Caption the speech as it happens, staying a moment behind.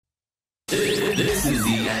This is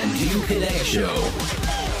the And Connect Show.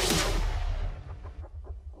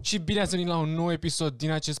 Și bine ați venit la un nou episod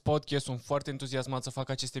din acest podcast. Sunt foarte entuziasmat să fac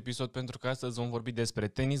acest episod pentru că astăzi vom vorbi despre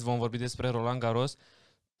tenis, vom vorbi despre Roland Garros.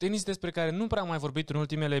 Tenis despre care nu prea am mai vorbit în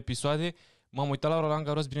ultimele episoade. M-am uitat la Roland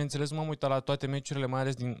Garros, bineînțeles, m-am uitat la toate meciurile, mai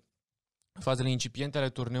ales din fazele incipiente ale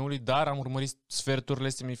turneului, dar am urmărit sferturile,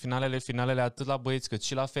 semifinalele, finalele, atât la băieți cât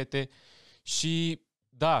și la fete. Și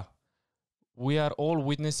da, we are all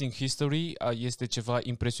witnessing history. Este ceva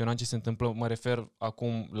impresionant ce se întâmplă. Mă refer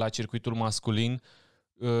acum la circuitul masculin.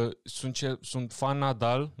 Sunt fan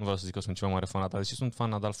Nadal, nu vreau să zic că sunt cel mai mare fan Nadal, deși sunt fan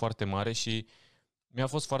Nadal foarte mare și mi-a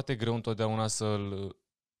fost foarte greu întotdeauna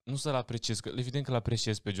nu să-l apreciez, că evident că l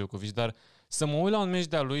apreciez pe Djokovic, dar să mă uit la un meci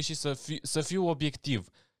de-a lui și să fiu obiectiv,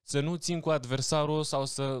 să nu țin cu adversarul sau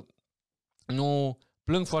să nu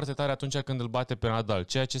plâng foarte tare atunci când îl bate pe Nadal,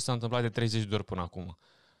 ceea ce s-a întâmplat de 30 de ori până acum.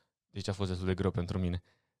 Deci a fost destul de greu pentru mine,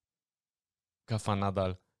 ca fan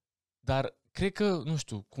Nadal. Dar cred că, nu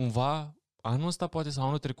știu, cumva anul ăsta poate sau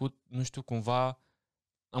anul trecut, nu știu, cumva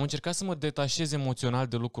am încercat să mă detașez emoțional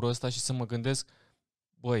de lucrul ăsta și să mă gândesc,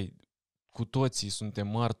 băi, cu toții suntem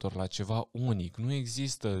martori la ceva unic. Nu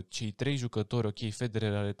există cei 3 jucători, ok,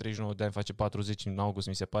 Federer are 39 de ani, face 40 în august,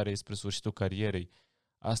 mi se pare, spre sfârșitul carierei.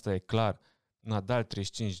 Asta e clar. Nadal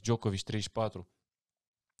 35, Djokovic 34.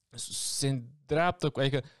 Se îndreaptă,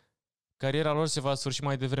 adică cariera lor se va sfârși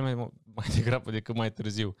mai degrabă decât mai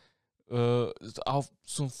târziu.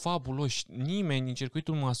 Sunt fabuloși. Nimeni în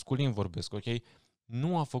circuitul masculin, vorbesc, ok?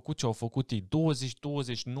 Nu a făcut ce au făcut ei.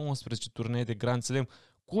 20, 19 turnee de Grand Slam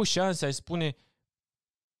cu șanse, ai spune,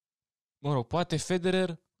 mă rog, poate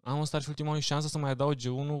Federer anul ăsta ar fi ultima lui șansă să mai adauge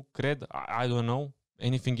unul, cred, I don't know,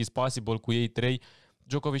 anything is possible cu ei 3.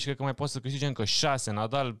 Djokovic cred că mai poate să câștige încă 6,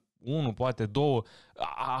 Nadal 1, poate 2.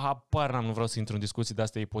 Apar, nu vreau să intru în discuții de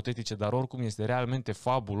astea ipotetice, dar oricum este realmente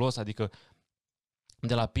fabulos, adică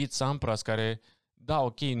de la Pete Sampras, care, da,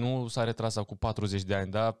 ok, nu s-a retras cu 40 de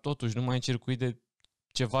ani, dar totuși nu mai e circuit de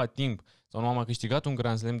ceva timp, sau nu a mai câștigat un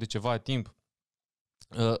Grand Slam de ceva timp.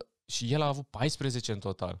 Și el a avut 14 în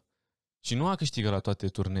total. Și nu a câștigat la toate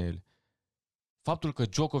turneele. Faptul că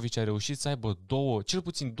Djokovic a reușit să aibă cel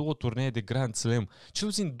puțin 2 turnee de Grand Slam, cel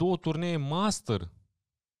puțin 2 turnee Master,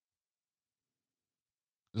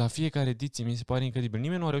 la fiecare ediție, mi se pare incredibil.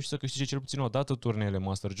 Nimeni nu a reușit să câștige cel puțin o dată turneele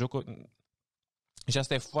Master. Și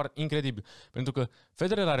asta e foarte incredibil. Pentru că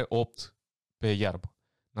Federer are 8 pe iarbă.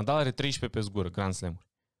 Nadal are 13 pe zgură, Grand Slam-uri.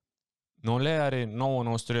 Nole are 9 în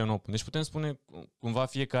Australian Open. Deci putem spune cumva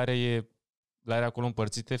fiecare are acolo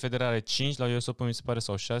împărțite. Federer are 5 la US Open, mi se pare,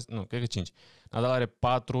 sau 6. Nu, cred că 5. Nadal are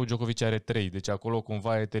 4, Djokovic are 3. Deci acolo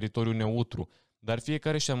cumva e teritoriu neutru. Dar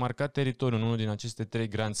fiecare și-a marcat teritoriul în unul din aceste 3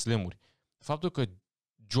 Grand Slam-uri. Faptul că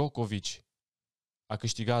Djokovic a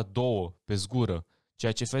câștigat 2 pe zgură,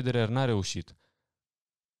 ceea ce Federer n-a reușit,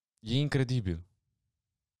 e incredibil.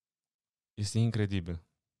 Este incredibil.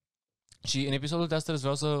 Și în episodul de astăzi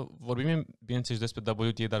vreau să vorbim, bineînțeles, despre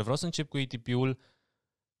WTA, dar vreau să încep cu ATP-ul,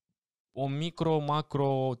 o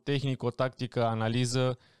macro, tehnico, tactică,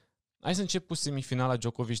 analiză. Hai să încep cu semifinala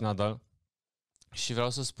Djokovic-Nadal și vreau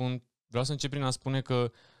să încep prin a spune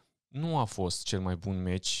că nu a fost cel mai bun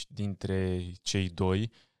meci dintre cei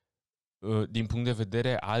doi din punct de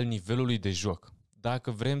vedere al nivelului de joc.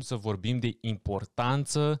 Dacă vrem să vorbim de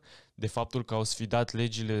importanță, de faptul că au sfidat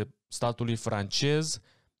legile statului francez,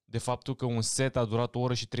 de faptul că un set a durat 1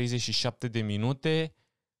 oră și 37 de minute,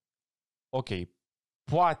 ok,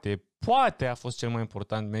 poate a fost cel mai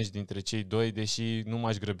important meci dintre cei doi, deși nu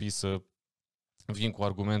m-aș grăbi să vin cu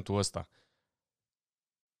argumentul ăsta.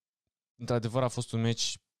 Într-adevăr a fost un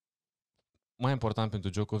meci mai important pentru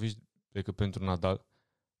Djokovic decât pentru Nadal,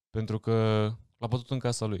 pentru că l-a bătut în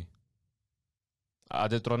casa lui. A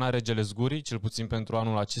detronat regele zgurii, cel puțin pentru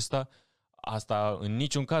anul acesta. Asta în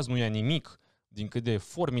niciun caz nu ia nimic din cât de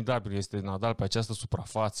formidabil este Nadal pe această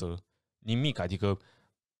suprafață. Nimic, adică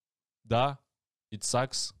da, it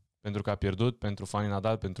sucks pentru că a pierdut, pentru fanii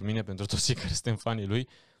Nadal, pentru mine, pentru toți cei care suntem fanii lui,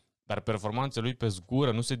 dar performanța lui pe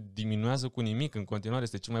zgură nu se diminuează cu nimic. În continuare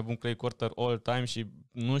este cel mai bun clay courter all time și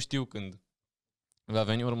nu știu când va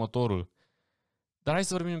veni următorul. Dar hai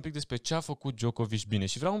să vorbim un pic despre ce a făcut Djokovic bine.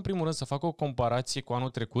 Și vreau în primul rând să fac o comparație cu anul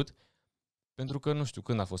trecut, pentru că nu știu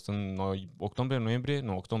când a fost, în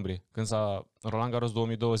octombrie, când s-a Roland Garros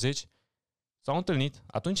 2020, s-au întâlnit,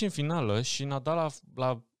 atunci în finală și Nadal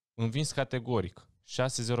l-a învins categoric,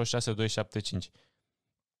 6-0, 6-2, 7-5.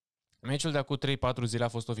 Meciul de acum 3-4 zile a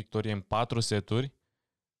fost o victorie în 4 seturi,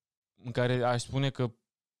 în care aș spune că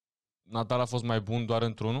Nadal a fost mai bun doar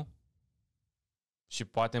într-unul și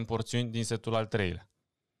poate în porțiuni din setul al 3-lea.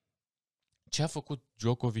 Ce a făcut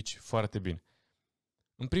Djokovic foarte bine?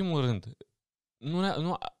 În primul rând,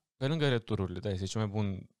 nu, pe lângă retururile, da, este cel mai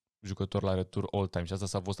bun jucător la retur all time și asta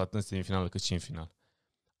s-a văzut atât în semifinală cât și în final.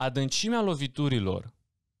 Adâncimea loviturilor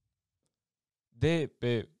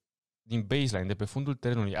din baseline, de pe fundul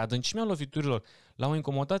terenului, adâncimea loviturilor l-au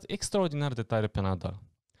incomodat extraordinar de tare pe Nadal.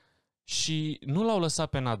 Și nu l-au lăsat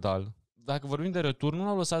pe Nadal, dacă vorbim de retur, nu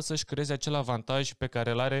l-au lăsat să-și creeze acel avantaj pe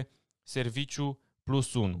care îl are serviciu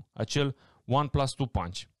plus 1, acel 1+2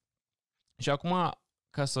 punch. Și acum,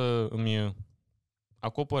 ca să îmi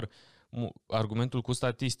acopăr argumentul cu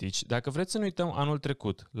statistici, dacă vreți să ne uităm anul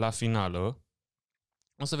trecut la finală,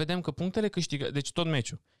 o să vedem că punctele câștigate, deci tot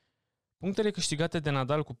meciul, punctele câștigate de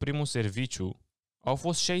Nadal cu primul serviciu au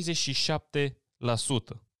fost 67%.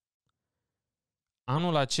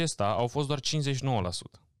 Anul acesta au fost doar 59%.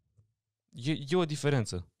 E o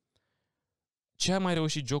diferență. Ce a mai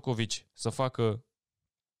reușit Djokovic să facă?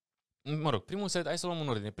 Mă rog, primul set, hai să luăm în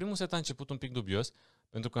ordine. Primul set a început un pic dubios,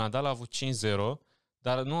 pentru că Nadal a avut 5-0,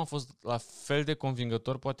 dar nu a fost la fel de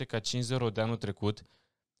convingător poate ca 5-0 de anul trecut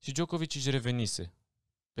și Djokovic își revenise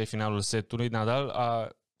pe finalul setului. Nadal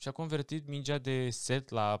și-a convertit mingea de set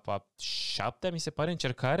la 7-a, mi se pare,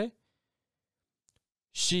 încercare.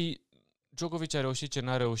 Și Djokovic a reușit ce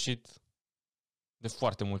n-a reușit de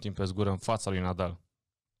foarte mult timp pe zgură în fața lui Nadal.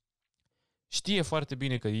 Știe foarte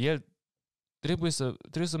bine că el trebuie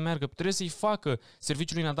să meargă, trebuie să-i facă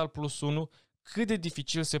serviciul lui Nadal plus 1 cât de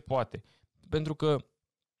dificil se poate. Pentru că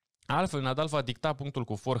altfel Nadal va dicta punctul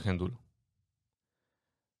cu forehand-ul.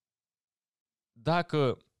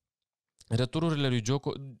 Dacă retururile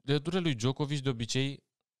lui Djokovic de obicei,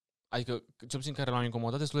 adică cel puțin care l-au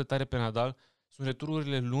incomodat destul de tare pe Nadal, sunt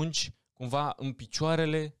retururile lungi, cumva în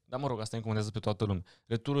picioarele, dar mă rog, asta incomodează pe toată lumea,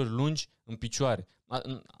 retururi lungi în picioare.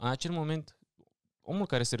 În acel moment, omul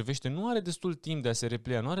care servește nu are destul timp de a se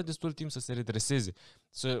replia, nu are destul timp să se redreseze,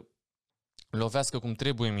 să lovească cum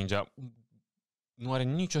trebuie mingea. Nu are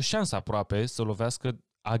nicio șansă aproape să lovească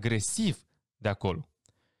agresiv de acolo.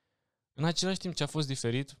 În același timp, ce a fost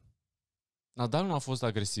diferit, Nadal nu a fost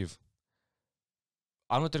agresiv.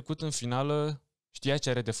 Anul trecut, în finală, știa ce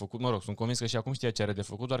are de făcut. Mă rog, sunt convins că și acum știa ce are de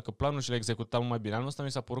făcut, doar că planul și-l executa mult mai bine. Anul ăsta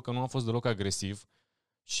mi s-a părut că nu a fost deloc agresiv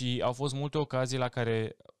și au fost multe ocazii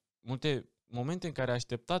multe momente în care a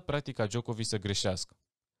așteptat practic ca Djokovic să greșească.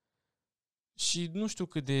 Și nu știu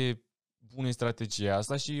cât de bună e strategia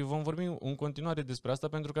asta și vom vorbi în continuare despre asta,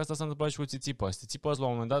 pentru că asta s-a întâmplat și cu Tsitsipas. Tsitsipas la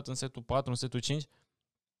un moment dat, în setul 4, în setul 5,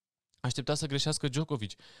 aștepta să greșească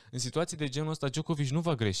Djokovic. În situații de genul ăsta, Djokovic nu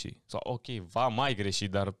va greși. Sau, ok, va mai greși,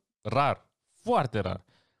 dar rar. Foarte rar.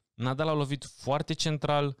 Nadal a lovit foarte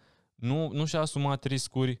central, nu și-a asumat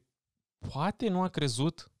riscuri. Poate nu a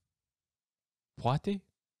crezut. Poate?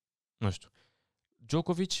 Nu știu.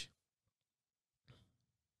 Djokovic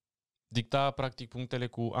dicta practic punctele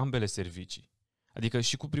cu ambele servicii. Adică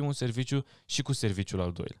și cu primul serviciu și cu serviciul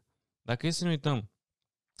al doilea. Dacă e să ne uităm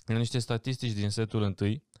în niște statistici din setul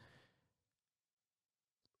întâi,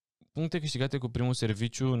 puncte câștigate cu primul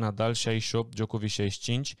serviciu, Nadal 68, Djokovic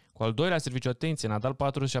 65. Cu al doilea serviciu, atenție, Nadal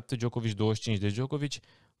 47, Djokovic 25. Deci Djokovic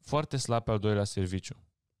foarte slab pe al doilea serviciu.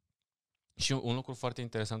 Și un lucru foarte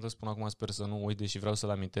interesant, îl spun acum, sper să nu uit, deși vreau să-l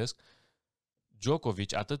amintesc.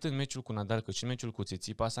 Djokovic, atât în meciul cu Nadal cât și în meciul cu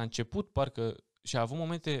Tsitsipas, a început parcă și a avut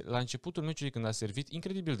momente la începutul meciului când a servit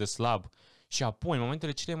incredibil de slab și apoi, în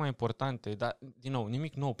momentele cele mai importante, dar din nou,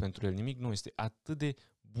 nimic nou pentru el, nimic nou, este atât de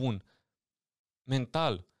bun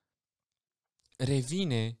mental,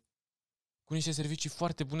 revine cu niște servicii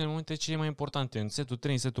foarte bune în momentele cele mai importante, în setul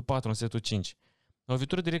 3, în setul 4, în setul 5.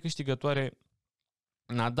 Lovitură direct câștigătoare,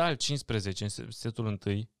 Nadal 15 în setul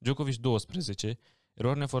 1, Djokovic 12,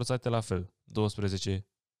 erori neforțate la fel, 12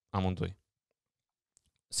 amândoi.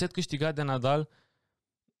 Set câștigat de Nadal,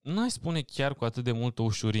 n-aș spune chiar cu atât de multă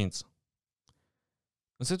ușurință.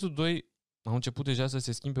 În setul 2 au început deja să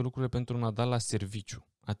se schimbe lucrurile pentru Nadal la serviciu.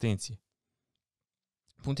 Atenție!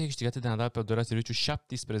 Puncte câștigate de Nadal pe al doilea serviciu,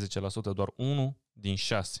 17%, doar 1 din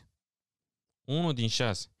 6. 1 din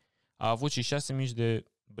 6. A avut și 6 mici de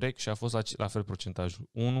break și a fost la fel procentajul.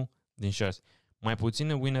 1 din 6. Mai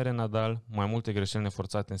puține winnere Nadal, mai multe greșeli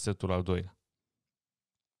neforțate în setul al doilea.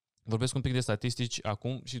 Vorbesc un pic de statistici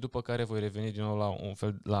acum și după care voi reveni din nou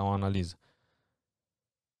la o analiză.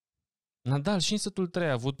 Nadal și în setul 3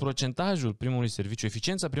 a avut procentajul primului serviciu,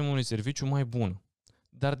 eficiența primului serviciu mai bună.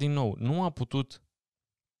 Dar din nou, nu a putut.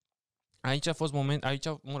 Aici a fost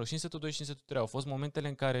și în setul 2 și în setul 3 au fost momentele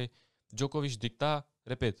în care Djokovic dicta,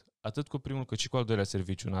 repet, atât cu primul cât și cu al doilea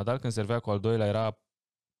serviciu. Nadal când servea cu al doilea era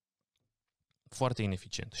foarte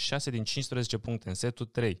ineficient. 6 din 15 puncte în setul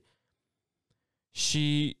 3.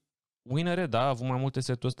 Și winnere, da, a avut mai multe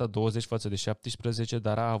setul ăsta, 20 față de 17,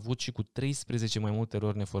 dar a avut și cu 13 mai multe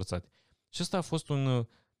erori neforțate. Și ăsta a fost un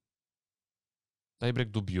tiebreak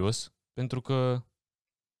dubios, pentru că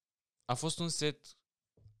a fost un set,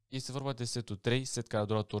 este vorba de setul 3, set care a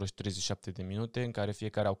durat o oră și 37 de minute, în care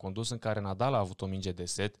fiecare au condus, în care Nadal a avut o minge de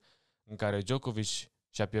set, în care Djokovic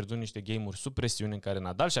și-a pierdut niște game-uri sub presiune, în care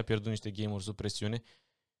Nadal și-a pierdut niște game-uri sub presiune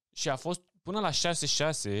și a fost până la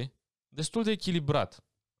 6-6 destul de echilibrat.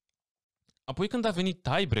 Apoi când a venit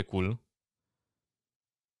tiebreak-ul,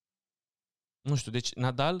 nu știu, deci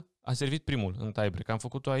Nadal a servit primul în tiebreak. Am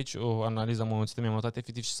făcut aici o analiză amănunțită, mi-am notat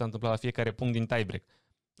efectiv ce s-a întâmplat la fiecare punct din tiebreak.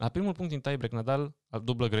 La primul punct din tiebreak, Nadal a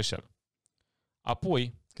dublă greșeală.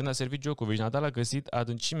 Apoi, când a servit Djokovic, Nadal a găsit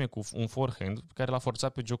adâncime cu un forehand care l-a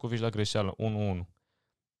forțat pe Djokovic la greșeală, 1-1.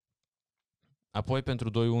 Apoi, pentru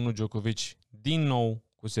 2-1, Djokovic din nou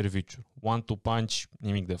cu serviciu. One-two punch,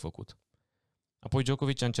 nimic de făcut. Apoi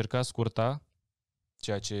Djokovic a încercat scurta,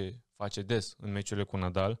 ceea ce face des în meciurile cu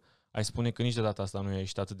Nadal. Ai spune că nici de data asta nu a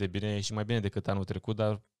ieșit atât de bine, a ieșit mai bine decât anul trecut,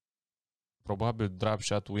 dar probabil drop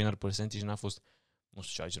shot winner percentage n-a fost, nu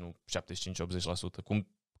știu, genul 75-80%, cum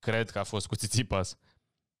cred că a fost cu Tsitsipas.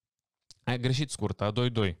 A greșit scurta,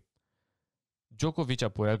 2-2. Djokovic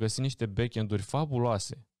apoi a găsit niște backhand-uri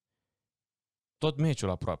fabuloase. Tot meciul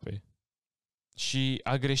aproape. Și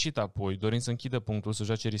a greșit apoi, dorind să închidă punctul, să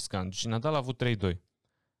joace riscant. Și Nadal a avut 3-2.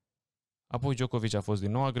 Apoi Djokovic a fost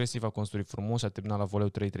din nou agresiv, a construit frumos și a terminat la voleu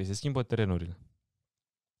 3-3. Se schimbă terenurile.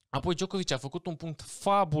 Apoi Djokovic a făcut un punct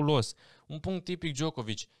fabulos, un punct tipic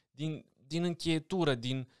Djokovic, din încheietură,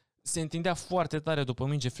 se întindea foarte tare după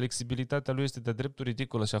minge, flexibilitatea lui este de dreptul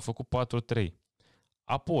ridicolă și a făcut 4-3.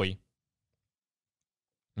 Apoi,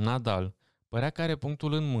 Nadal părea că are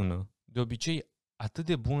punctul în mână, de obicei atât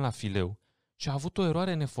de bun la fileu, și a avut o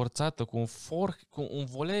eroare neforțată cu un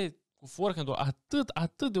voleu cu forehand-ul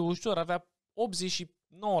atât de ușor, avea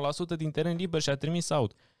 89% din teren liber și a trimis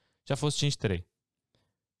out. Și a fost 5-3.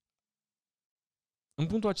 În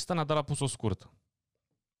punctul acesta Nadal a pus o scurtă.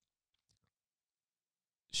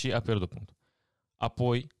 Și a pierdut punctul.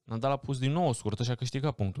 Apoi Nadal a pus din nou o scurtă și a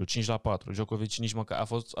câștigat punctul, 5-4. Djokovic nici măcar a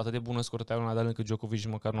fost atât de bună scurtarea lui Nadal încât Djokovic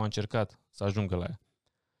nici măcar nu a încercat să ajungă la ea.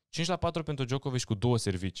 5-4 pentru Djokovic cu 2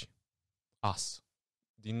 servicii. As.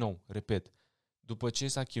 Din nou, repet. După ce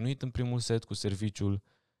s-a chinuit în primul set cu serviciul,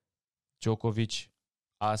 Djokovic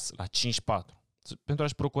as la 5-4. Pentru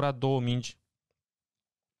a-și procura 2 mingi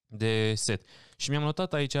de set. Și mi-am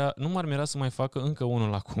notat aici, nu m-ar mira să mai facă încă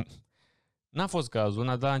unul acum. N-a fost cazul,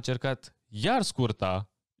 Nadal a încercat iar scurta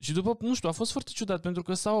și după, nu știu, a fost foarte ciudat pentru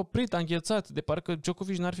că s-a oprit, a înghețat, de parcă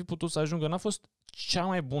Djokovic n-ar fi putut să ajungă. N-a fost cea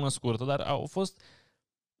mai bună scurtă, dar au fost,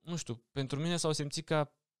 nu știu, pentru mine s-au simțit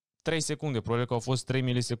ca 3 secunde, probabil că au fost 3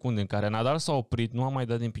 milisecunde în care Nadal s-a oprit, nu a mai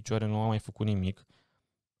dat din picioare, nu a mai făcut nimic.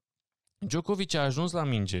 Djokovic a ajuns la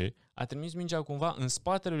minge, a trimis mingea cumva în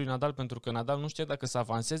spatele lui Nadal pentru că Nadal nu știa dacă să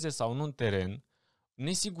avanseze sau nu în teren.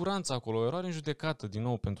 Nesiguranță acolo, o eroare în judecată din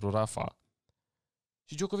nou pentru Rafa.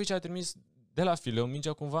 Și Djokovic a trimis de la fileu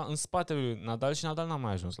mingea cumva în spatele lui Nadal și Nadal n-a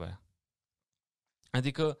mai ajuns la ea.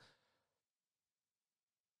 Adică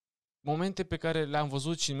momente pe care le-am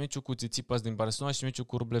văzut și în meciul cu Tsitsipas din Barcelona și în meciul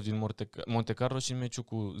cu Rublev din Monte Carlo și în meciul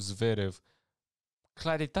cu Zverev.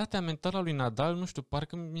 Claritatea mentală a lui Nadal, nu știu,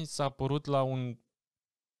 parcă mi s-a părut la un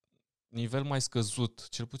nivel mai scăzut,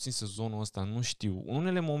 cel puțin sezonul ăsta, nu știu. În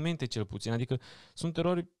unele momente cel puțin, adică sunt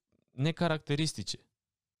erori necaracteristice.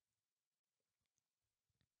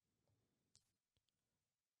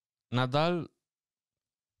 Nadal,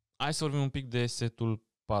 hai să vorbim un pic de setul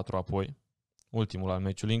 4 apoi, ultimul al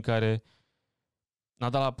meciului, în care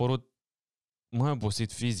Nadal a apărut mai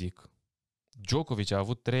obosit fizic. Djokovic a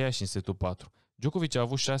avut 3 și în setul 4. Djokovic a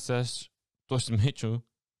avut 6 tot meciul,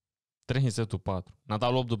 3 în setul 4.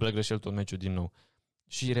 Nadal 8 duble greșeli tot meciul din nou.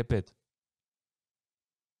 Și repet,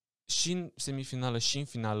 și în semifinală și în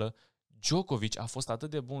finală, Djokovic a fost atât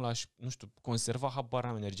de bun la, nu știu, conserva, habar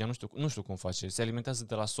n-am energia, nu știu cum face, se alimentează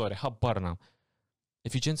de la soare, habar n-am.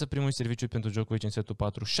 Eficiență primului serviciu pentru Djokovic în setul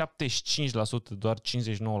 4, 75%, doar 59%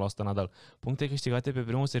 Nadal. Puncte câștigate pe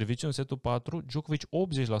primul serviciu în setul 4, Djokovic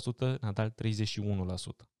 80%, Nadal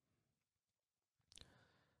 31%.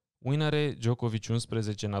 Winare, Djokovic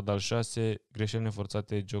 11, Nadal 6, greșeli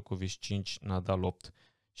neforțate, Djokovic 5, Nadal 8.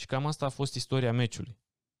 Și cam asta a fost istoria meciului.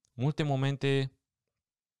 Multe momente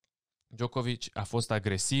Djokovic a fost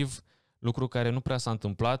agresiv, lucru care nu prea s-a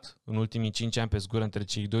întâmplat în ultimii 5 ani pe zgură între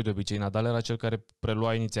cei doi. De obicei Nadal era cel care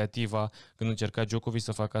prelua inițiativa când încerca Djokovic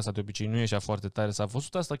să facă asta, de obicei nu ieșea foarte tare. S-a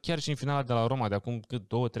văzut asta chiar și în finala de la Roma de acum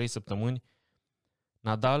 2-3 săptămâni.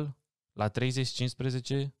 Nadal la 30-15,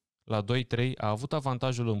 la 2-3 a avut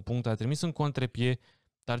avantajul în punct, a trimis în contrapie,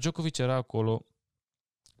 dar Djokovic era acolo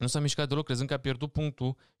Nu s-a mișcat deloc, crezând că a pierdut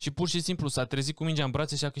punctul și pur și simplu s-a trezit cu mingea în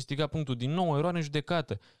brațe și a câștigat punctul. Din nou, eroare în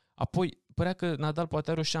judecată. Apoi, părea că Nadal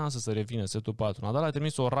poate are o șansă să revină setul 4. Nadal a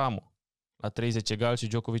trimis o ramă la 30 egal și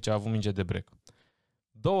Djokovic a avut minge de break.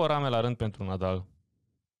 2 rame la rând pentru Nadal.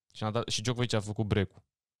 Și Djokovic a făcut break-ul.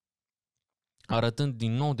 Arătând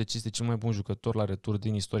din nou de ce este cel mai bun jucător la retur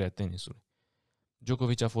din istoria tenisului.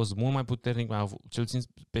 Djokovic a fost mult mai puternic, cel puțin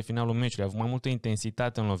pe finalul meciului, a avut mai multă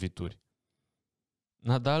intensitate în lovituri.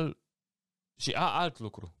 Nadal și alt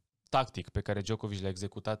lucru, tactic, pe care Djokovic l-a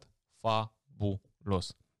executat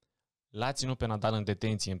fabulos. L-a ținut pe Nadal în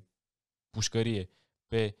detenție, în pușcărie,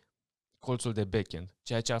 pe colțul de backhand,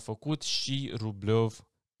 ceea ce a făcut și Rublev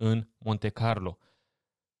în Monte Carlo.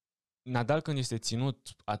 Nadal, când este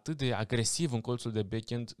ținut atât de agresiv în colțul de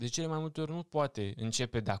backhand, de cele mai multe ori nu poate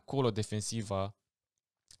începe de acolo defensiva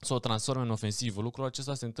să o transforme în ofensivă. Lucrul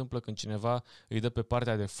acesta se întâmplă când cineva îi dă pe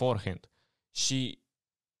partea de forehand. Și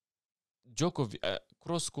Djokovic,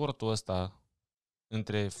 cross-court-ul ăsta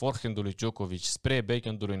între forehand-ul lui Djokovic spre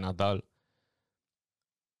backhand-ul lui Nadal,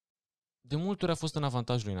 de multe ori a fost în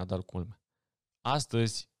avantajul lui Nadal, culme.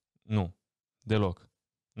 Astăzi, nu. Deloc.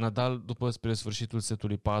 Nadal, după spre sfârșitul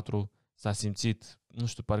setului 4, s-a simțit, nu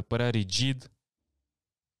știu, părea rigid.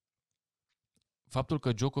 Faptul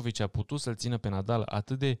că Djokovic a putut să-l țină pe Nadal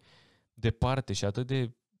atât de departe și atât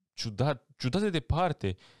de ciudat de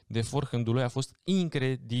departe de forehand-ul lui a fost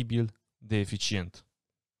incredibil de eficient.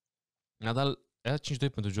 Nadal era 5-2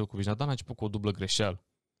 pentru Djokovic. Nadal a început cu o dublă greșeală.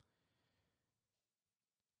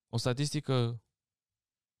 O statistică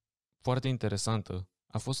foarte interesantă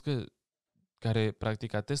a fost care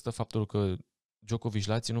practic atestă faptul că Djokovic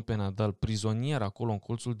l-a ținut pe Nadal prizonier acolo în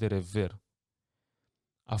colțul de rever.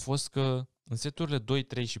 A fost că în seturile 2,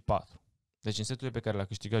 3 și 4, deci în seturile pe care le-a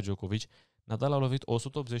câștigat Djokovic, Nadal a lovit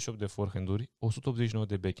 188 de forehand-uri, 189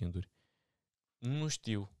 de backhand-uri. Nu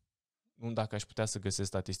știu dacă aș putea să găsesc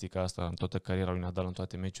statistica asta în toată cariera lui Nadal, în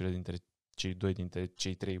toate meciurile dintre cei 2, dintre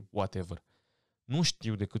cei 3, whatever. Nu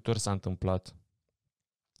știu de câte ori s-a întâmplat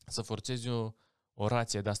să forțezi o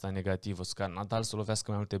rație de asta negativă, ca Nadal să lovească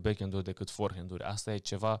mai multe backhand-uri decât forehand-uri. Asta e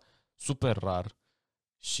ceva super rar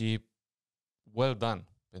și well done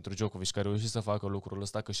pentru Djokovic, care a reușit să facă lucrul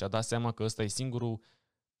ăsta, că și-a dat seama că ăsta e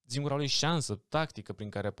singura lui șansă tactică prin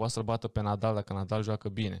care poate să-l bată pe Nadal dacă Nadal joacă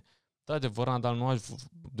bine. Da, adevărat, Nadal nu a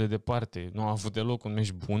de departe, nu a avut deloc un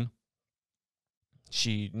meci bun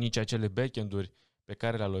și nici acele backhand-uri pe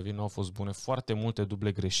care le-a lovit nu au fost bune. Foarte multe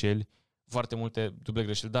duble greșeli,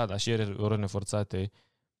 dar și erori neforțate.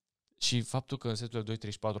 Și faptul că în seturile 2,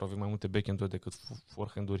 3 și 4 avem mai multe backhand-uri decât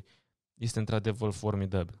forehand-uri este într-adevăr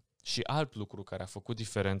formidabil. Și alt lucru care a făcut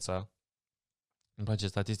diferența, îmi place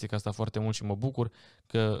statistica asta foarte mult și mă bucur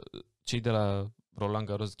că cei de la Roland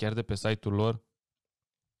Garros, chiar de pe site-ul lor,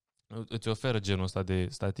 îți oferă genul ăsta de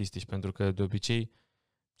statistici, pentru că de obicei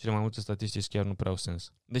cele mai multe statistici chiar nu prea au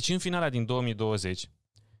sens. Deci în finala din 2020,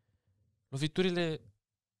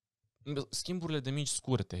 schimburile de mingi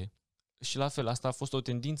scurte, și la fel, asta a fost o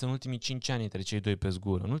tendință în ultimii 5 ani între cei doi pe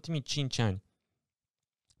zgură. În ultimii 5 ani,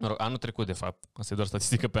 anul trecut de fapt, asta e doar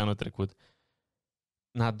statistică pe anul trecut,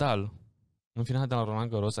 Nadal, în finala de la Roland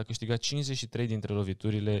Garros, a câștigat 53 dintre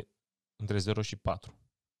loviturile între 0 și 4.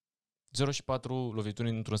 0 și 4 lovituri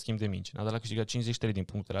într-un schimb de mingi. Nadal a câștigat 53 din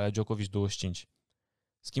punctele alea, Djokovic 25.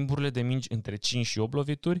 Schimburile de mingi între 5 și 8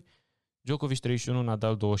 lovituri, Djokovic 31,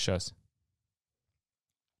 Nadal 26.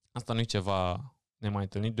 Asta nu e ceva nemai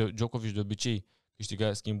întâlnit. Djokovic de obicei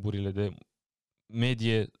câștiga schimburile de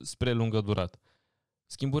medie spre lungă durată.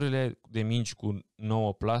 Schimburile de mingi cu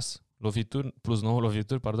 9 plus 9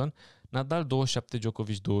 lovituri, Nadal 27,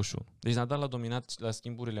 Djokovic 21. Deci Nadal a dominat la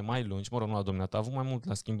schimburile mai lungi, nu a dominat, a avut mai mult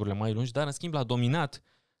la schimburile mai lungi, dar în schimb l-a dominat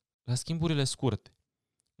la schimburile scurte.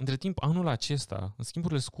 Între timp, anul acesta, în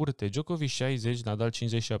schimburile scurte, Djokovic 60, Nadal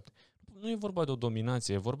 57. Nu e vorba de o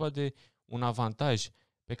dominație, e vorba de un avantaj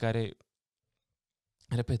pe care,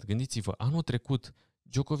 repet, gândiți-vă, anul trecut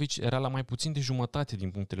Djokovic era la mai puțin de jumătate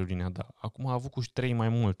din punctele lui Nadal. Acum a avut cu 3 mai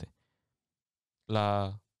multe.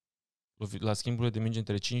 La schimburile de mingi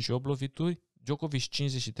între 5 și 8 lovituri, Djokovic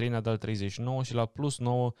 53, Nadal 39 și la plus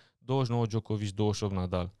 9, 29 Djokovic, 28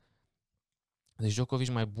 Nadal. Deci Djokovic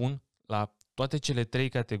mai bun la toate cele 3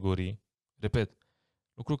 categorii. Repet,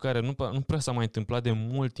 lucru care nu prea s-a mai întâmplat de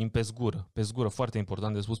mult timp pe zgură. Pe zgură, foarte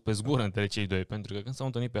important de spus, pe zgură între cei doi. Pentru că când s-au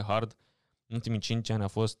întâlnit pe hard, în ultimii 5 ani a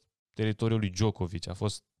fost teritoriul lui Djokovic. A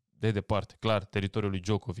fost de departe, clar, teritoriul lui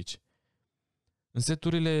Djokovic. În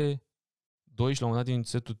seturile 2 și la un dat din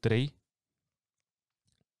setul 3,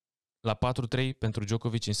 la 4-3 pentru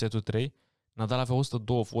Djokovic în setul 3, Nadal avea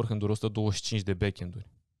 102 forehand-uri, 125 de backhand-uri.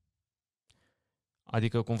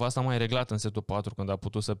 Adică cumva s-a mai reglat în setul 4 când a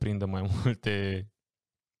putut să prindă mai multe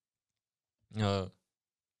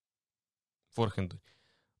forehand-uri.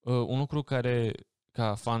 Un lucru care,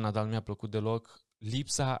 ca fan Nadal, mi-a plăcut deloc,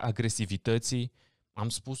 lipsa agresivității. Am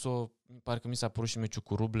spus-o, parcă mi s-a părut și meciul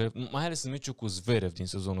cu Rublev, mai ales în meciul cu Zverev din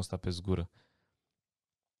sezonul ăsta pe zgură.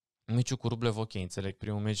 Meciul cu Rublev, ok, înțeleg,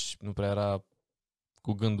 primul meci nu prea era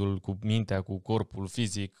cu gândul, cu mintea, cu corpul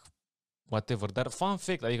fizic, whatever, dar fun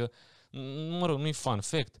fact, adică, mă rog, nu-i fun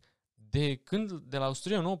fact, de la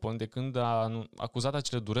Australian Open, de când a acuzat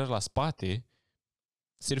acele dureri la spate,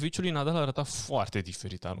 serviciul lui Nadal arăta foarte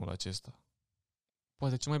diferit anul acesta.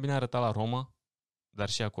 Poate cel mai bine arăta la Roma, dar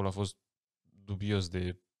și acolo a fost dubios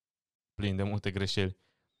de plin de multe greșeli.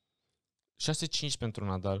 6-5 pentru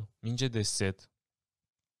Nadal, minge de set,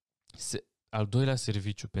 al doilea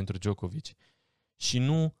serviciu pentru Djokovic. Și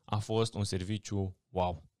nu a fost un serviciu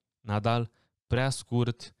wow. Nadal prea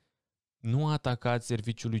scurt, nu a atacat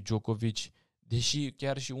serviciul lui Djokovic, deși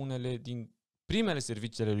chiar și unele din primele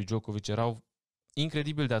servicii ale lui Djokovic erau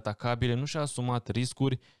incredibil de atacabile, nu și-a asumat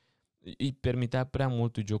riscuri, îi permitea prea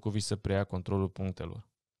mult lui Djokovic să preia controlul punctelor.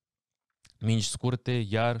 Mingi scurte,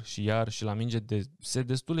 iar și la minge de set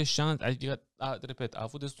destule șanse, adică, repet, a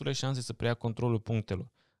avut destule șanse să preia controlul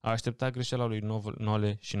punctelor. A așteptat greșeala lui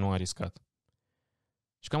Nole și nu a riscat.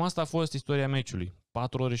 Și cam asta a fost istoria meciului.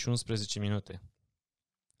 4 ore și 11 minute.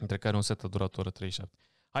 Între care un set a durat o oră 37.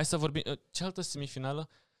 Hai să vorbim. Cealaltă semifinală,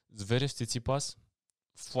 Zverev-Tsitsipas,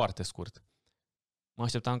 foarte scurt. Mă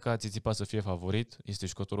așteptam ca Tsitsipas să fie favorit. Este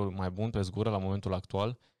jucătorul mai bun pe zgură la momentul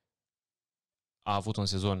actual. A avut un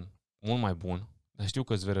sezon mult mai bun. Dar știu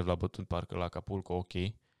că Zverev l-a bătut parcă la Acapulco, ok.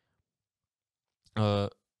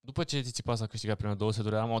 După ce Tsitsipas a câștigat primele 2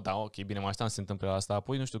 seturi, am da, ok, bine, mă așteptam să se întâmple asta.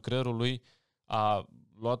 Apoi, nu știu, creierul lui a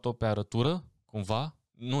luat-o pe arătură, cumva.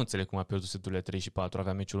 Nu înțeleg cum a pierdut seturile 3 și 4,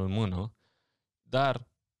 avea meciul în mână. Dar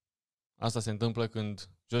asta se întâmplă când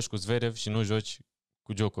joci cu Zverev și nu joci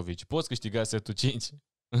cu Djokovic. Poți câștiga setul 5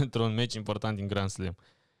 într-un meci important din Grand Slam.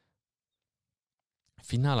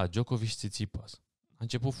 Finala, Djokovic-Tsitsipas. A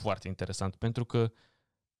început foarte interesant, pentru că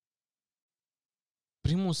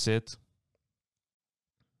primul set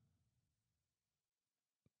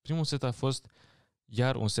a fost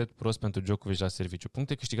iar un set prost pentru Djokovic la serviciu.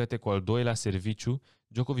 Puncte câștigate cu al doilea serviciu,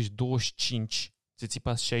 Djokovic 25,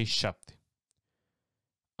 Tsitsipas 67.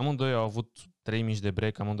 Amândoi au avut 3 mici de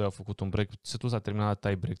break, amândoi au făcut un break, setul s-a terminat la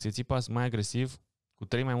tie break. Tsitsipas mai agresiv, cu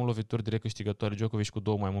 3 mai mult lovituri direct câștigătoare, Djokovic cu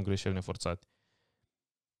 2 mai mult greșeli neforțate.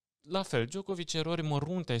 La fel, Djokovic erori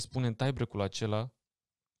mărunte, ai spune, în tie break-ul acela,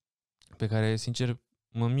 pe care, sincer,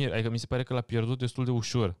 mă mir, adică mi se pare că l-a pierdut destul de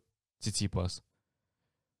ușor Tsitsipas.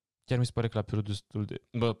 Chiar mi se pare că l-a pierdut destul de...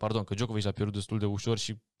 că Djokovic l-a pierdut destul de ușor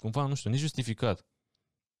și cumva, nu știu, nejustificat.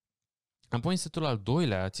 Apoi în setul al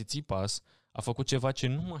doilea, Tsitsipas a făcut ceva ce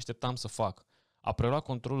nu mă așteptam să fac. A preluat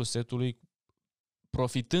controlul setului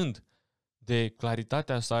profitând de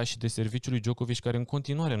claritatea sa și de serviciul lui Djokovic, care în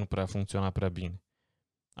continuare nu prea funcționa prea bine.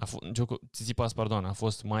 Tsitsipas a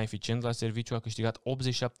fost mai eficient la serviciu, a câștigat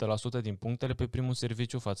 87% din punctele pe primul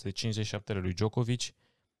serviciu față de 57% ale lui Djokovic.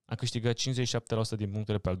 A câștigat 57% din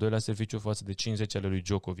punctele pe al doilea serviciu față de 50% ale lui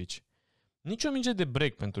Djokovic. Nici o minge de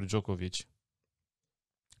break pentru Djokovic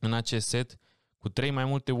în acest set, cu 3 mai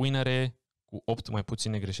multe winnere, cu 8 mai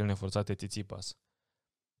puține greșeli neforțate Tsitsipas.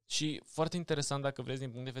 Și foarte interesant, dacă vreți,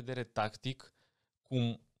 din punct de vedere tactic,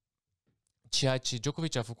 cum ceea ce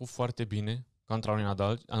Djokovic a făcut foarte bine contra lui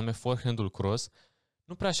Nadal, anume forehand-ul cross,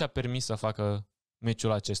 nu prea și-a permis să facă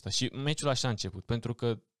meciul acesta. Și meciul așa a început, pentru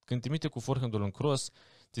că când trimite cu forehand-ul în cross,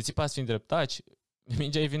 Tsitsipas fiind dreptaci,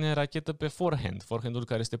 mingea îi vine în rachetă pe forehand, forehandul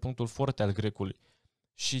care este punctul forte al grecului.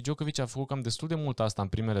 Și Djokovic a făcut cam destul de mult asta în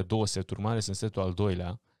primele 2 seturi, mai ales în setul al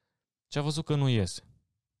doilea, și a văzut că nu iese.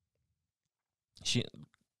 Și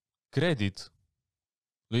credit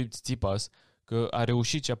lui Tsitsipas că a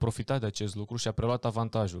reușit și a profitat de acest lucru și a preluat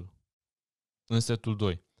avantajul în setul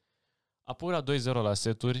 2. Apoi la 2-0 la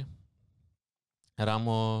seturi,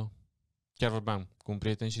 chiar vorbeam cu un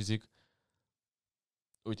prieten și zic,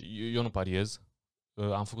 uite, eu nu pariez,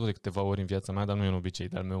 am făcut de câteva ori în viața mea, dar nu e un obicei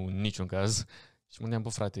de-al meu în niciun caz. Și mă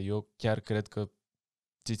gândeam, frate, eu chiar cred că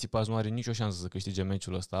Tsitsipas nu are nicio șansă să câștige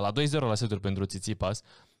meciul ăsta. La 2-0 la seturi pentru Tsitsipas,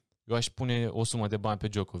 eu aș pune o sumă de bani pe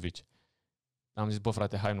Djokovic. Am zis,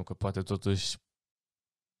 frate, hai nu, că poate totuși...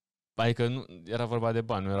 Adică nu era vorba de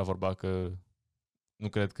bani, nu era vorba că nu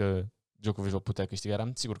cred că Djokovic va putea câștiga.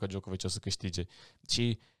 Eram sigur că Djokovic o să câștige.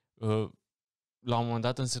 Și la un moment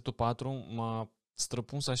dat, în setul 4, m-a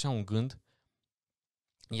străpuns așa un gând.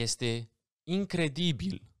 Este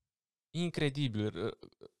incredibil.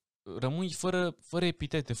 Rămâi fără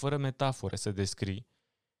epitete, fără metafore să descrii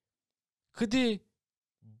cât de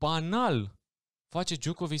banal face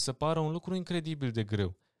Djokovic să pară un lucru incredibil de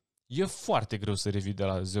greu. E foarte greu să revii de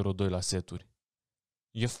la 0-2 la seturi.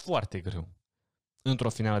 E foarte greu. Într-o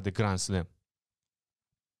finală de Grand Slam.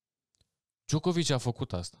 Djokovic a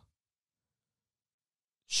făcut asta.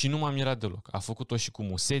 Și nu m-am mirat deloc. A făcut-o și cu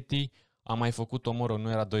Musetti, a mai făcut-o, nu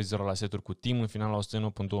era 2-0 la seturi cu Tim în finala Australian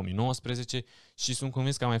Open 2019 și sunt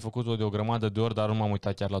convins că a mai făcut-o de o grămadă de ori, dar nu m-am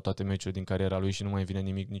uitat chiar la toate meciurile din cariera lui și nu mai vine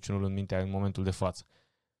nimic, niciunul în mintea în momentul de față.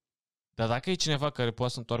 Dar dacă e cineva care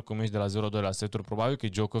poate să întoarcă un meci de la 0-2 la seturi, probabil că e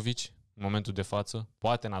Djokovic în momentul de față,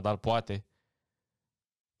 poate Nadal, poate.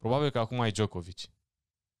 Probabil că acum e Djokovic.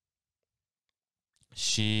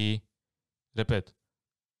 Și, repet,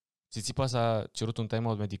 Tsitsipas a cerut un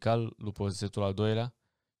timeout medical după setul al doilea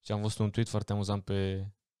și am văzut un tweet foarte amuzant pe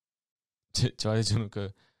ceva de genul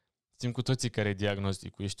că știm cu toții care e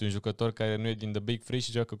diagnosticul. Ești un jucător care nu e din The Big Three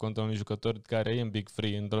și joacă contra unui jucător care e în Big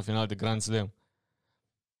Three într-o finală de Grand Slam.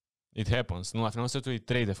 It happens. Nu, la finalul setului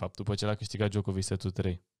 3, de fapt, după ce l-a câștigat Djokovic setul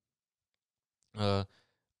 3.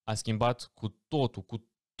 A schimbat cu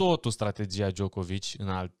totul strategia Djokovic în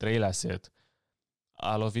al treilea set.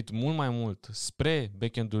 A lovit mult mai mult spre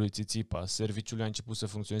backhand-ul lui Tsitsipas. Serviciul lui a început să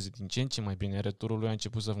funcționeze din ce în ce mai bine. Returul lui a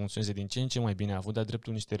început să funcționeze din ce în ce mai bine. A avut de-a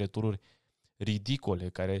dreptul niște retururi ridicole,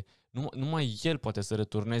 care numai el poate să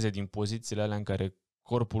returneze din pozițiile alea în care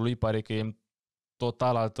corpul lui pare că e în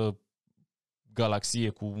total altă galaxie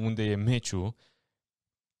cu unde e meciul.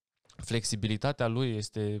 Flexibilitatea lui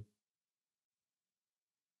este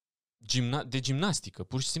de gimnastică,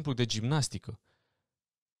 pur și simplu de gimnastică.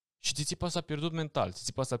 Și Tsitsipas a pierdut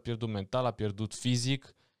mental. A pierdut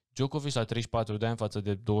fizic. Djokovic la 34 de ani față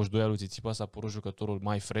de 22 al lui Tsitsipas a părut jucătorul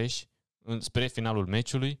mai fresh spre finalul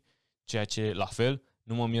meciului, ceea ce, la fel,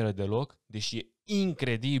 nu mă miră deloc, deși e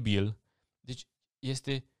incredibil. Deci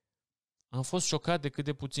am fost șocat de cât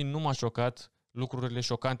de puțin nu m-a șocat lucrurile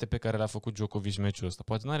șocante pe care le-a făcut Djokovic meciul ăsta.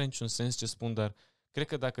 Poate nu are niciun sens ce spun, dar cred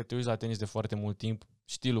că dacă te uiți la tenis de foarte mult timp,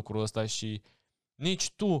 știi lucrul ăsta și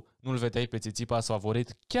nici tu nu-l vedeai pe Tsitsipas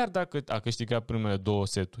favorit, chiar dacă a câștigat primele 2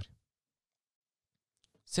 seturi.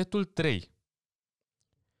 Setul 3.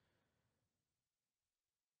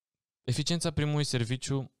 Eficiența primului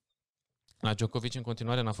serviciu la Djokovic în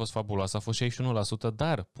continuare n-a fost fabuloasă, a fost 61%,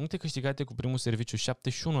 dar puncte câștigate cu primul serviciu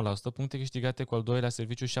 71%, puncte câștigate cu al doilea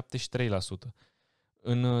serviciu 73%.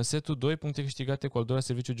 În setul 2, puncte câștigate cu al doilea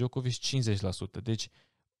serviciu Djokovic 50%. Deci,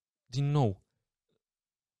 din nou,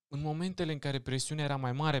 în momentele în care presiunea era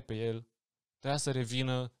mai mare pe el, trebuia să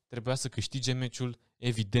revină, trebuia să câștige meciul,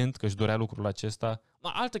 evident că își dorea lucrul acesta.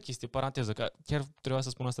 Altă chestie, paranteză, că chiar trebuia să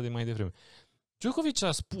spun asta de mai devreme. Djokovic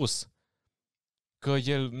a spus că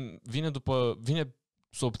el vine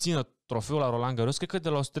să obțină trofeul la Roland Garros, cred că de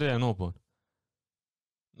la Australian Open.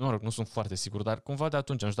 Nu sunt foarte sigur, dar cumva de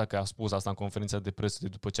atunci, nu știu dacă a spus asta în conferința de presă de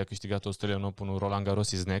după ce a câștigat Australian Open, Roland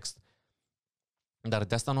Garros is next. Dar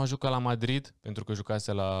de asta nu a jucat la Madrid, pentru că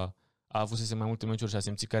a avusese mai multe meciuri și a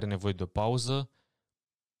simțit că are nevoie de o pauză.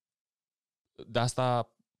 De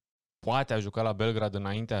asta poate a jucat la Belgrad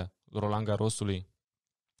înaintea Roland Garrosului,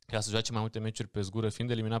 ca să joace mai multe meciuri pe zgură, fiind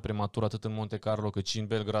eliminat prematur atât în Monte Carlo cât și în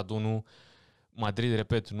Belgrad 1. Madrid,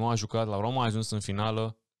 repet, nu a jucat, la Roma a ajuns în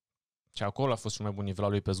finală și acolo a fost cel mai bun nivel al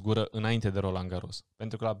lui pe zgură înainte de Roland Garros.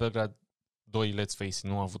 Pentru că la Belgrad 2, let's face it,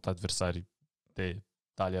 nu a avut adversari de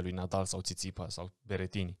talia lui Nadal sau Tsitsipas sau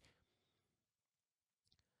Berrettini.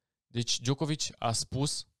 Deci Djokovic a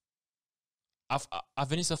spus, a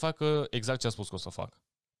venit să facă exact ce a spus că o să facă.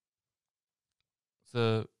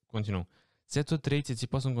 Să continuăm. Setul 3,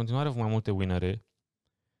 Tsitsipas în continuare a avut mai multe winnere,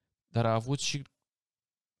 dar a avut și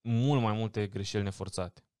mult mai multe greșeli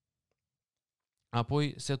neforțate.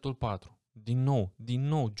 Apoi setul 4. Din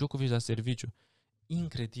nou, Djokovic la serviciu.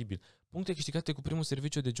 Incredibil. Puncte câștigate cu primul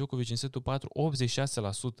serviciu de Djokovic în setul 4,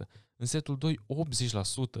 86%. În setul 2,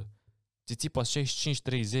 80%. Tsitsipas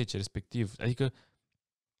 65-30 respectiv. Adică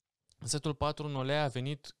în setul 4 Nolea a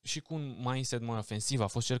venit și cu un mindset mai ofensiv. A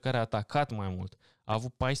fost cel care a atacat mai mult. A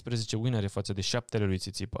avut 14 winnere față de 7 lui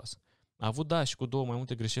Tsitsipas. A avut, și cu 2 mai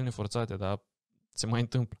multe greșeli neforțate, dar se mai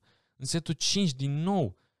întâmplă. În setul 5, din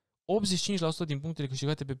nou, 85% din punctele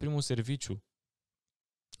câștigate pe primul serviciu.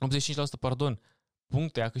 85%,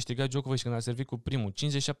 puncte a câștigat Djokovic când a servit cu primul,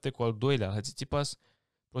 57 cu al doilea. La Tsitsipas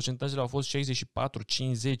procentajele au fost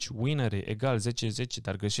 64-50, winnere egal 10-10,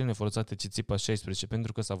 dar greșeli neforțate Tsitsipas 16,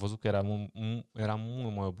 pentru că s-a văzut că era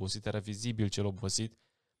mult mai obosit, era vizibil cel obosit.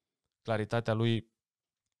 Claritatea lui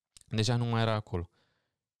deja nu mai era acolo.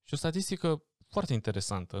 Și o statistică foarte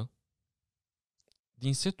interesantă.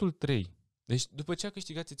 Din setul 3, deci după ce a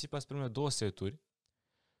câștigat Tsitsipas primele 2 seturi,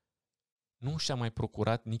 nu și-a mai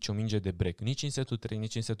procurat nicio minge de break. Nici în setul 3,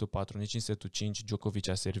 nici în setul 4, nici în setul 5. Djokovic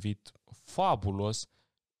a servit fabulos.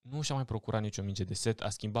 Nu și-a mai procurat nicio minge de set. A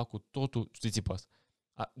schimbat cu totul Tsitsipas.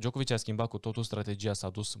 Djokovic a schimbat cu totul strategia. S-a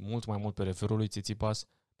dus mult mai mult pe referul lui Tsitsipas,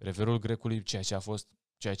 pe referul grecului,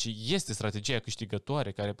 ceea ce este strategia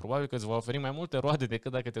câștigătoare, care probabil că îți va oferi mai multe roade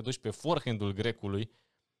decât dacă te duci pe forehand-ul grecului.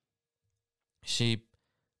 Și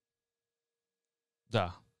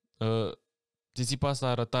da, Tsitsipas a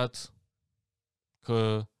arătat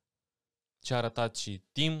că ce a arătat și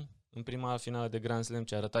Tim în prima finală de Grand Slam,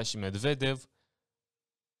 ce a arătat și Medvedev.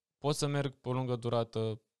 Pot să merg pe o lungă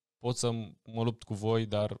durată, pot să mă lupt cu voi,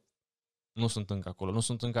 dar nu sunt încă acolo. Nu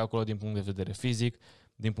sunt încă acolo din punct de vedere fizic,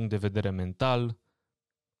 din punct de vedere mental.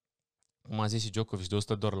 Cum a zis și Djokovic de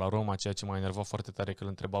 100 de ori la Roma, ceea ce m-a enervat foarte tare că îl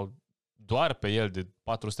întrebau doar pe el de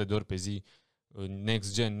 400 de ori pe zi,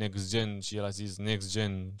 next gen, și el a zis next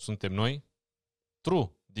gen suntem noi.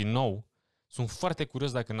 True, din nou. Sunt foarte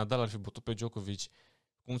curios dacă Nadal ar fi bătut pe Djokovic,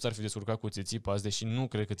 cum s-ar fi descurcat cu Tsitsipas, deși nu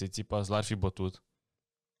cred că Tsitsipas l-ar fi bătut.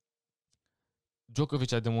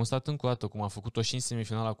 Djokovic a demonstrat încă o dată cum a făcut-o și în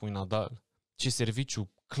semifinala cu Nadal. Ce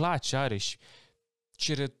serviciu clutch are și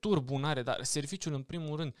ce retur bun are, dar serviciul în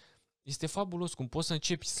primul rând este fabulos, cum poți să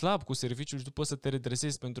începi slab cu serviciul și după să te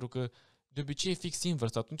redresezi, pentru că de obicei e fix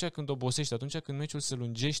invers. Atunci când obosești, atunci când meciul se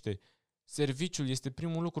lungește, serviciul este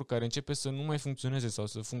primul lucru care începe să nu mai funcționeze sau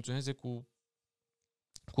să funcționeze cu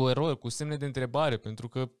erori, cu semne de întrebare, pentru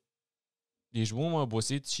că ești mult mai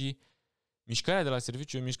obosit și mișcarea de la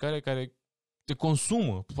serviciu e o mișcare care te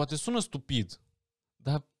consumă. Poate sună stupid,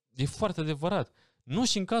 dar e foarte adevărat. Nu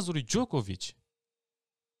și în cazul lui Djokovic.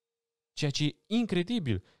 Ceea ce e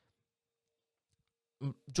incredibil.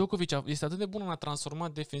 Djokovic este atât de bun în a transforma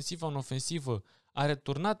defensiva în ofensivă. A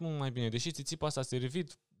returnat mult mai bine. Deși Tsitsipas a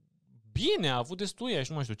servit bine, a avut destui ași,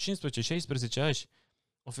 nu mai știu, 15-16 ași.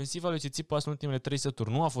 Ofensiva lui Tsitsipas în ultimele 3 seturi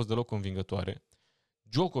nu a fost deloc convingătoare.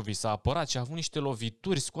 Djokovic s-a apărat și a avut niște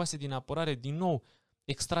lovituri scoase din apărare din nou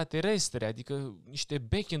extraterestre, adică niște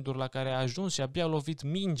backhand-uri la care a ajuns și abia a lovit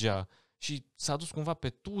mingea și s-a dus cumva pe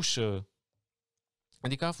tușă.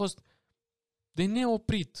 Adică a fost de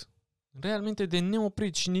neoprit. Realmente de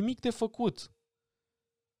neoprit și nimic de făcut.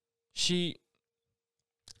 Și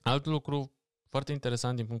alt lucru foarte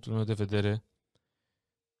interesant din punctul meu de vedere,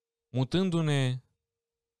 mutându-ne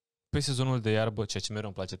pe sezonul de iarbă, ceea ce mereu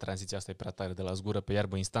îmi place, tranziția asta e prea tare, de la zgură pe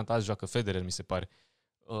iarbă instant, azi joacă Federer, mi se pare.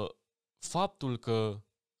 Faptul că,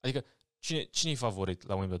 adică cine-i favorit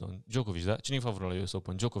la Wimbledon? Djokovic, da? Cine-i favorit la US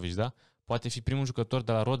Open? Djokovic, da? Poate fi primul jucător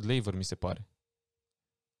de la Rod Laver, mi se pare,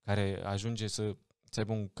 care ajunge să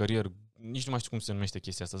aibă un carier, nici nu mai știu cum se numește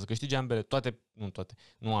chestia asta, să câștige ambele, toate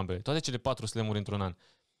cele 4 slamuri într-un an.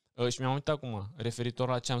 Și mi-am uitat acum, referitor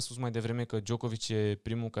la ce am spus mai devreme, că Djokovic e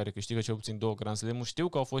primul care câștigă cel puțin 2 Grand Slam-uri. Știu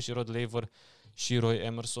că au fost și Rod Laver și Roy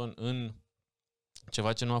Emerson în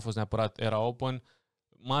ceva ce nu a fost neapărat era Open.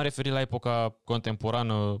 M-am referit la epoca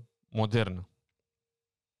contemporană, modernă.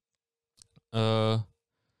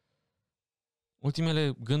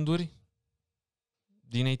 Ultimele gânduri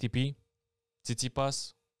din ATP,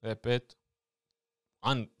 Tsitsipas, repet,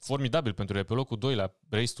 an formidabil pentru el, pe locul 2 la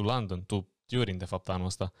Race to London, Turin, de fapt, anul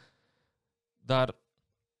ăsta. Dar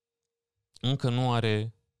încă nu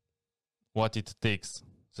are what it takes,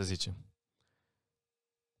 să zicem.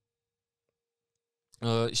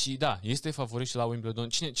 Și da, este favorit și la Wimbledon.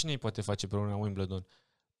 Cine îi poate face pe la Wimbledon?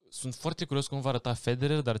 Sunt foarte curios cum va arăta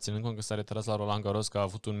Federer, dar ținând cont că s-a retras la Roland Garros, că a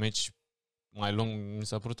avut un meci mai lung, mi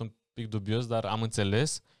s-a părut un pic dubios, dar am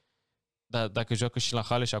înțeles. Dar dacă joacă și la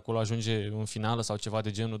Halle și acolo ajunge în finală sau ceva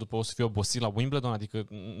de genul, după o să fie obosit la Wimbledon, adică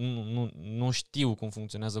nu știu cum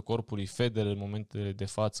funcționează corpul lui Federer în momentele de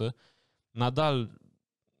față. Nadal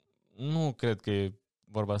nu cred că e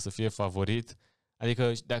vorba să fie favorit.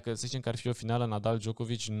 Adică dacă să zicem că ar fi o finală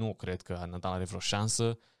Nadal-Djokovic, nu cred că Nadal are vreo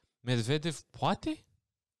șansă. Medvedev poate?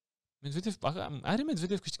 Are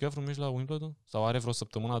Medvedev câștigat vreun meci la Wimbledon? Sau are vreo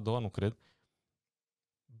săptămână a doua? Nu cred.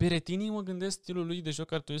 Berrettini, mă gândesc, stilul lui de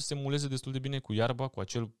joc ar trebui să se muleze destul de bine cu iarba, cu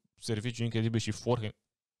acel serviciu incredibil și forehand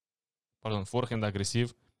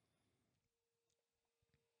agresiv.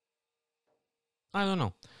 I don't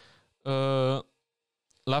know.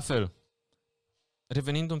 La fel,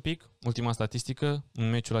 revenind un pic, ultima statistică, în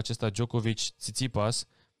meciul acesta Djokovic-Tsitsipas,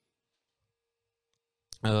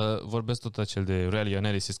 vorbesc tot acel de rally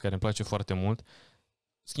analysis care îmi place foarte mult.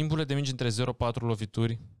 Schimburile de mingi între 0-4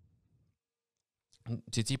 lovituri,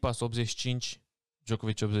 Tsitsipas 85,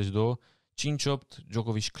 Djokovic 82, 5-8,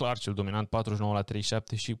 Djokovic clar cel dominant, 49 la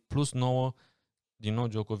 37 și plus 9, din nou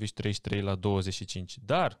Djokovic 33 la 25.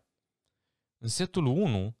 Dar în setul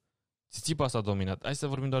 1, Tsitsipas a dominat. Hai să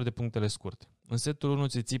vorbim doar de punctele scurte. În setul 1,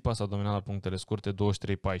 Tsitsipas a dominat la punctele scurte 23-14.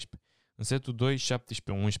 În setul 2, 17-11.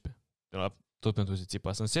 Tot pentru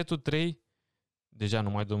Tsitsipas. În setul 3, deja nu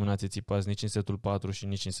mai domina Tsitsipas nici în setul 4 și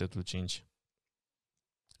nici în setul 5.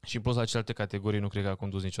 Și în plus la celelalte categorii nu cred că a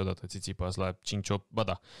condus niciodată Tsitsipas la 5-8. Ba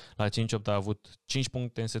da, la 5-8 a avut 5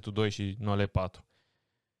 puncte în setul 2 și nu ale 4.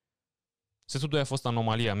 Setul 2 a fost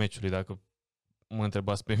anomalia meciului, dacă mă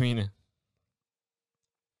întrebați pe mine.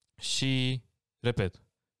 Și, repet,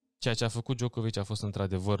 ceea ce a făcut Djokovic a fost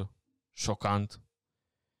într-adevăr șocant.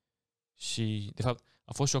 Și, de fapt,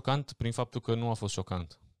 a fost șocant prin faptul că nu a fost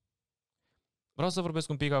șocant. Vreau să vorbesc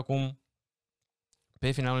un pic acum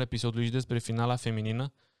pe finalul episodului și despre finala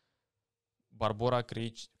feminină. Barbora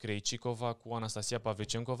Krejcikova cu Anastasia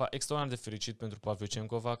Pavlyuchenkova. Extraordinar de fericit pentru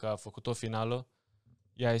Pavlyuchenkova că a făcut o finală.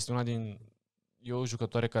 Ea este e o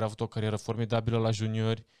jucătoare care a avut o carieră formidabilă la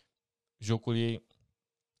juniori. Jocul ei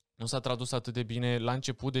nu s-a tradus atât de bine la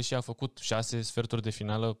început, deși a făcut 6 sferturi de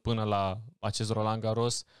finală până la acest Roland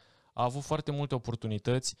Garros. A avut foarte multe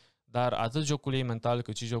oportunități, dar atât jocul ei mental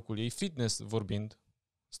cât și jocul ei, fitness vorbind,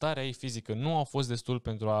 starea ei fizică, nu au fost destul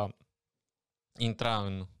pentru a intra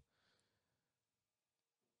în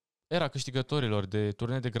era câștigătorilor de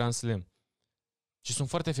turnee de Grand Slam. Și sunt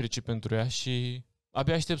foarte fericit pentru ea și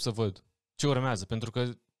abia aștept să văd ce urmează, pentru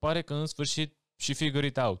că pare că în sfârșit și figure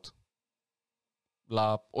it out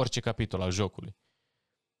la orice capitol al jocului.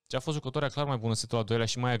 Ce a fost jucătoarea clar mai bună în setul al doilea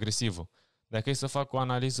și mai agresivă. Dacă e să fac o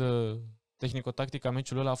analiză tehnico-tactică a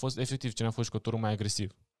meciului ăla, a fost efectiv cine a fost jucătorul mai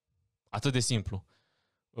agresiv. Atât de simplu.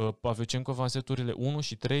 Pavlyuchenkova în seturile 1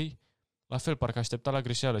 și 3, la fel, parcă aștepta la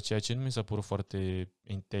greșeală, ceea ce nu mi s-a părut foarte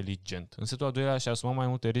inteligent. În setul al doilea și-a asumat mai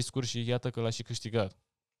multe riscuri și iată că l-a și câștigat.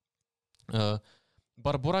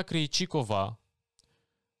 Barbora Krejcikova,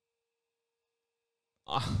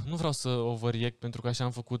 nu vreau să overreact pentru că așa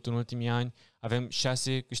am făcut în ultimii ani. Avem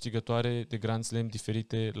 6 câștigătoare de Grand Slam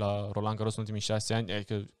diferite la Roland Garros în ultimii 6 ani,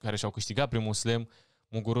 adică care și-au câștigat primul slam.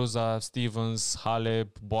 Muguruza, Stevens,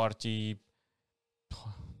 Halep, Barty,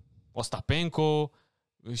 Ostapenko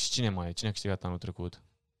și cine mai e? Cine a câștigat anul trecut?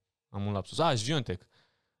 Am un lapsus. Swiatek.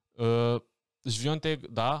 Swiatek,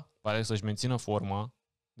 da, pare să-și mențină forma,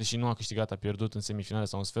 deși nu a câștigat, a pierdut în semifinale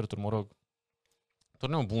sau în sferturi, mă rog.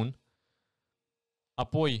 Turneu bun.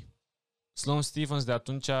 Apoi, Sloane Stephens de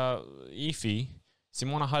atunci, iffy.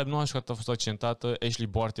 Simona Halep nu a jucat, a fost accidentată. Ashley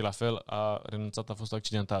Barty la fel, a renunțat, a fost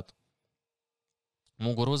accidentat.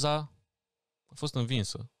 Muguruza a fost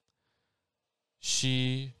învinsă.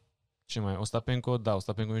 Și ce mai? Ostapenko, da,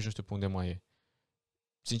 Ostapenko nici nu știu pe unde mai e.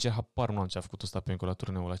 Sincer, habar nu am ce a făcut Ostapenko la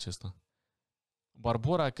turneul acesta.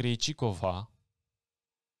 Barbora Krejcikova,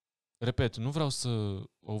 repet, nu vreau să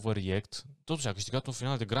overreact, totuși a câștigat un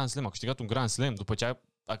final de Grand Slam, a câștigat un Grand Slam după ce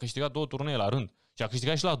a câștigat 2 turnee la rând și a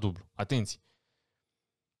câștigat și la dublu, atenție.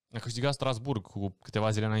 A câștigat Strasbourg cu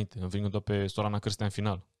câteva zile înainte, învingând-o pe Sorana Cârstea în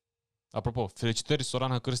final. Apropo, felicitări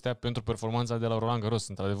Sorana Cârstea pentru performanța de la Roland Garros,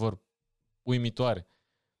 într-adevăr uimitoare.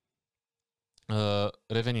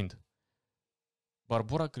 Revenind,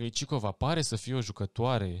 Barbora Krejcikova pare să fie o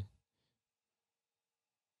jucătoare,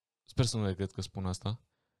 sper să nu regret că spun asta,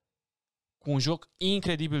 cu un joc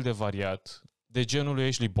incredibil de variat, de genul lui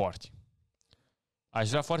Ashley Barty. Aș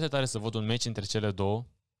vrea foarte tare să văd un meci între cele două,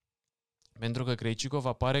 pentru că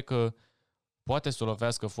Krejcikova pare că poate să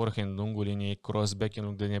lovească forehand lungul liniei cross, backhand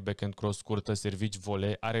lung de linie, backhand cross, scurtă, servici,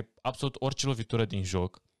 volei, are absolut orice lovitură din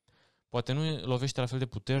joc. Poate nu lovește la fel de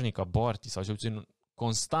puternic ca Barty, sau cel puțin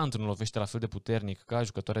constant nu lovește la fel de puternic ca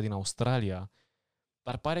jucătoarea din Australia,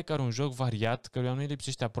 dar pare că are un joc variat, căruia nu îi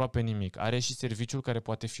lipsește aproape nimic. Are și serviciul care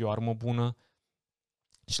poate fi o armă bună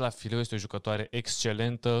și la fileu este o jucătoare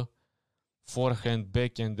excelentă, forehand,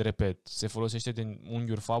 backhand, repet, se folosește de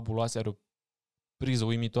unghiuri fabuloase, are o priză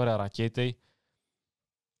uimitoare a rachetei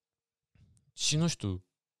și nu știu,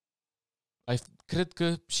 cred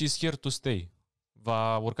că she's here to stay.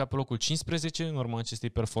 Va urca pe locul 15 în urma acestei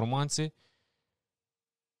performanțe.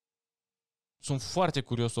 Sunt foarte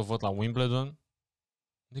curios să o văd la Wimbledon.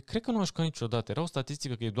 Cred că nu a jucat niciodată. Era o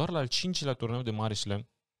statistică că e doar la al 5-lea turneu de mare slam,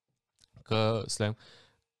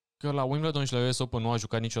 că la Wimbledon și la US Open nu a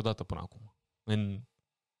jucat niciodată până acum. În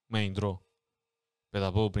main draw. Pe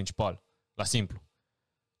tabloul principal. La simplu.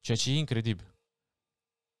 Ceea ce e incredibil.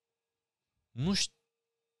 Nu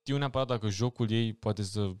știu neapărat dacă jocul ei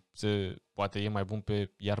poate e mai bun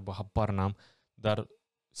pe iarbă, habar n-am, dar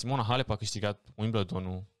Simona Halep a câștigat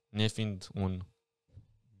Wimbledon-ul, nefiind un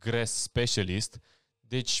grass specialist,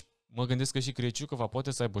 deci mă gândesc că și Krejcikova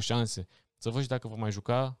poate să aibă șanse. Să văd și dacă va mai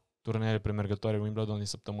juca turneele premergătoare Wimbledon din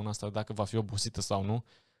săptămâna asta, dacă va fi obosită sau nu,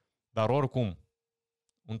 dar oricum,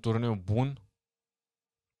 un turneu bun,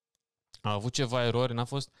 a avut ceva erori, n-a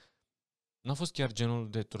fost chiar genul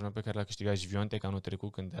de turneu pe care l-a câștigat Świątek anul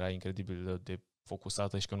trecut, când era incredibil de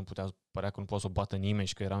focusată și că părea că nu poate să o bată nimeni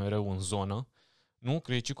și că era mereu în zonă. Nu,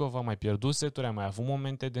 Krejcikova a mai pierdut seturi, a mai avut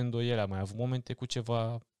momente de îndoiere, a mai avut momente cu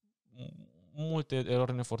multe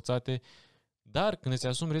erori neforțate, dar când îți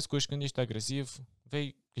asumi riscul și când ești agresiv,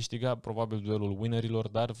 vei câștiga probabil duelul winnerilor,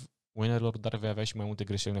 dar vei avea și mai multe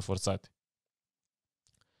greșeli neforțate.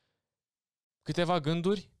 Câteva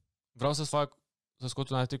gânduri. Vreau să scot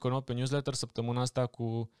un articol nou pe newsletter săptămâna asta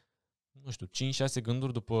cu, 5-6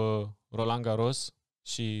 gânduri după Roland Garros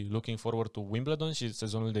și looking forward to Wimbledon și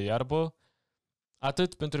sezonul de iarbă.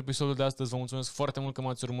 Atât pentru episodul de astăzi. Vă mulțumesc foarte mult că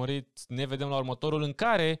m-ați urmărit. Ne vedem la următorul, în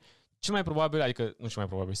care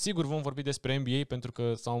sigur vom vorbi despre NBA, pentru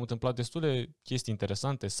că s-au întâmplat destule chestii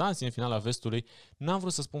interesante. Sansi în finala vestului. N-am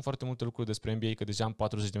vrut să spun foarte multe lucruri despre NBA, că deja am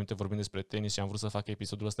 40 de minute vorbind despre tenis și am vrut să fac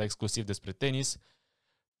episodul ăsta exclusiv despre tenis.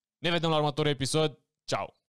 Ne vedem la următorul episod. Ciao!